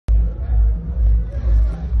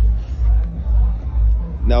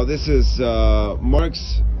Now this is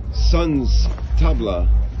Mark's son's tabla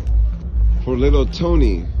for little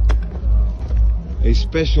Tony. A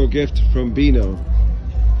special gift from BEENO.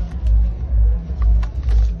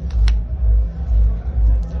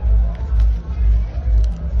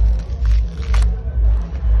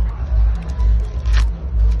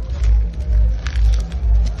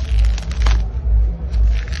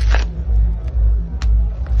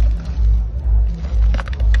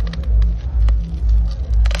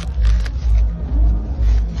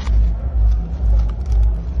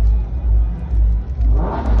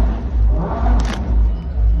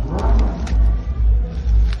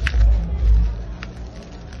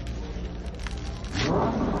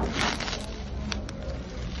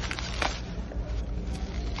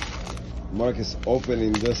 Mark is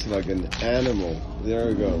opening this like an animal. There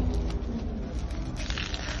we go.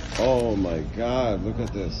 Oh my God, look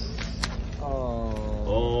at this.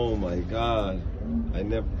 Oh my God. I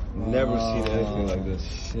never seen anything like this.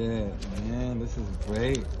 Shit, man, this is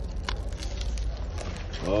great.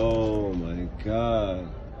 Oh my God.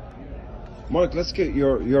 Mark, let's get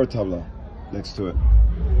your tabla next to it.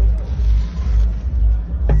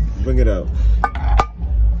 Bring it out.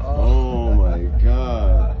 Oh my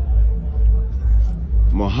God.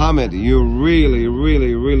 Mohammed, you really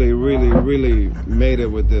made it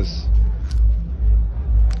with this.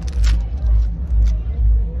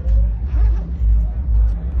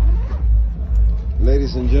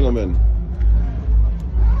 Ladies and gentlemen,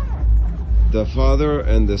 the Father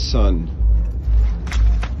and the Son,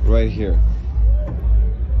 right here.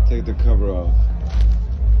 Take the cover off.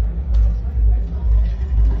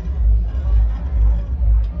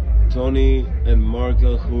 Tony and Mark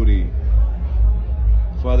El Khoury.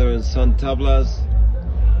 Father and son tablas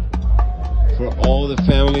for all the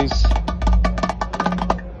families.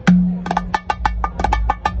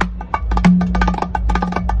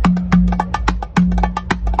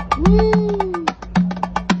 Woo!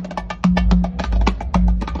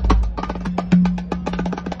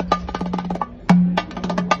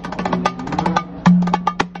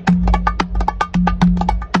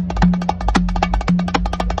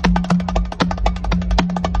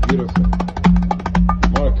 Beautiful.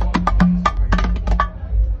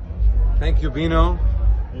 Thank you, BEENO.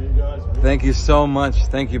 Thank you so much.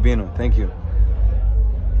 Thank you, BEENO. Thank you.